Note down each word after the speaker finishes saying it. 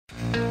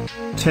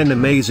10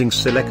 amazing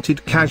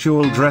selected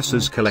casual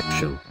dresses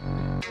collection.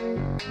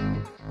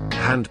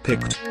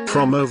 Handpicked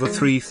from over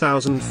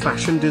 3,000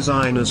 fashion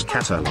designers'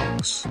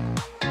 catalogs.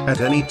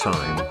 At any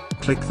time,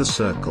 click the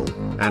circle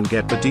and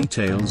get the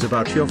details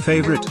about your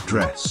favorite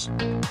dress.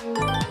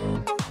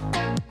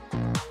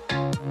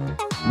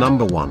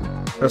 Number 1.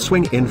 A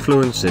swing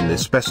influence in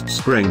this best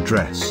spring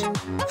dress.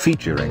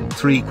 Featuring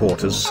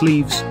 3/4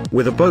 sleeves,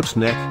 with a boat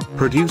neck,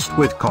 produced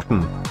with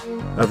cotton.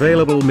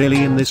 Available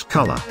merely in this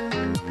color.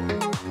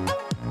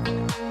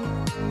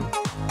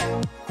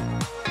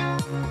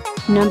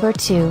 Number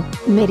 2,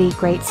 Midi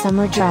Great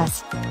Summer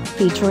Dress.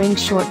 Featuring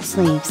short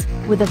sleeves,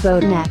 with a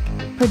boat neck,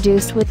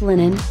 produced with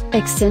linen,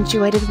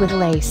 accentuated with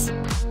lace.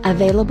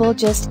 Available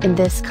just in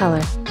this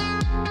color.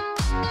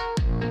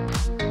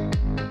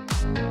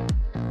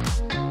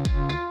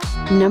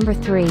 Number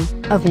 3,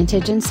 a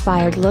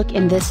vintage-inspired look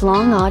in this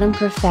long autumn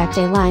perfect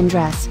A-line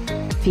dress.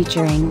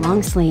 Featuring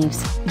long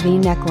sleeves, V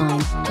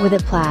neckline, with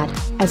a plaid,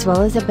 as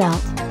well as a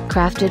belt,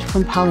 crafted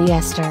from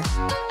polyester.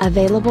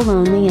 Available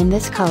only in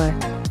this color.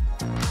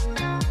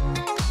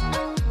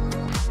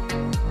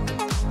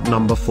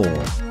 Number 4.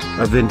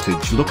 A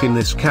vintage look in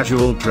this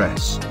casual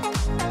dress.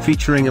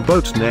 Featuring a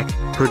boat neck,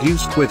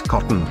 produced with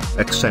cotton,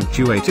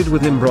 accentuated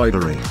with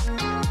embroidery.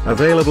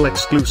 Available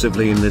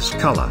exclusively in this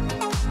color.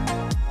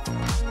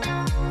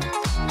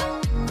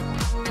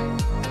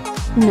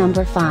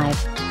 Number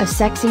 5, a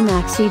sexy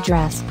maxi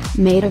dress,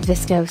 made of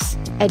viscose,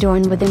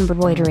 adorned with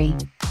embroidery.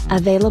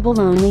 Available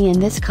only in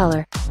this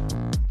color.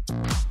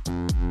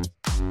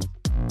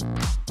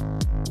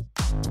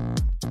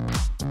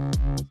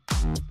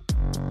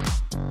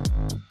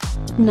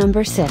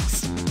 Number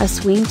 6, a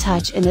swing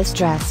touch in this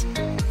dress.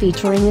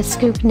 Featuring a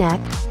scoop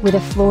neck, with a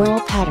floral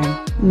pattern,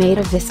 made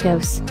of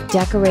viscose,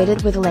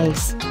 decorated with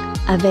lace.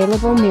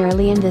 Available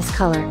merely in this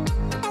color.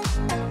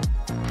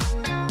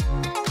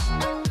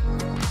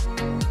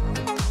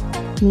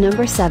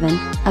 Number 7,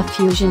 a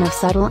fusion of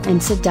subtle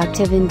and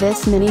seductive in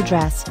this mini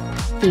dress.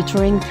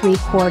 Featuring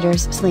 3/4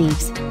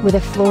 sleeves, with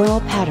a floral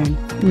pattern,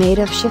 made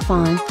of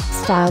chiffon,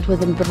 styled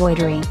with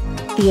embroidery.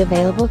 The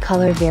available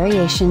color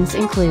variations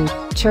include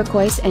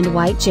turquoise and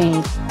white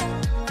jade.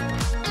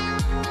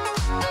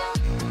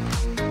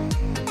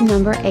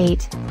 Number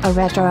 8, a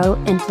retro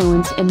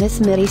influence in this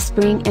midi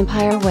spring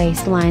empire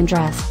waistline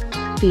dress.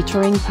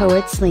 Featuring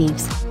poet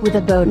sleeves, with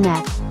a boat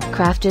neck,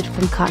 crafted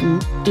from cotton,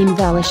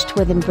 embellished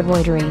with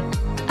embroidery.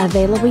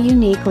 Available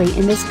uniquely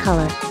in this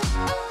color.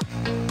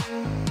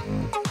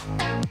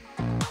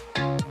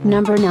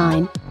 Number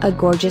 9, a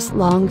gorgeous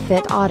long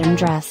fit autumn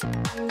dress.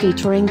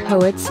 Featuring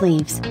poet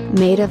sleeves,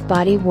 made of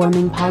body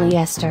warming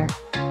polyester.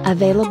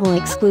 Available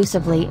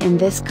exclusively in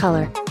this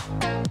color.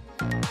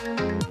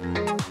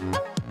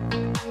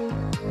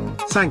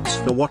 Thanks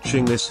for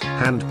watching this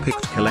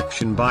hand-picked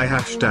collection by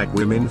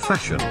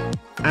 #WomenFashion.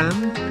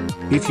 And,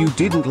 if you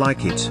didn't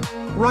like it,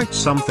 write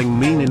something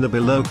mean in the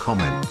below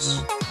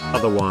comments.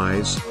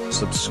 Otherwise,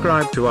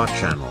 subscribe to our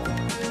channel.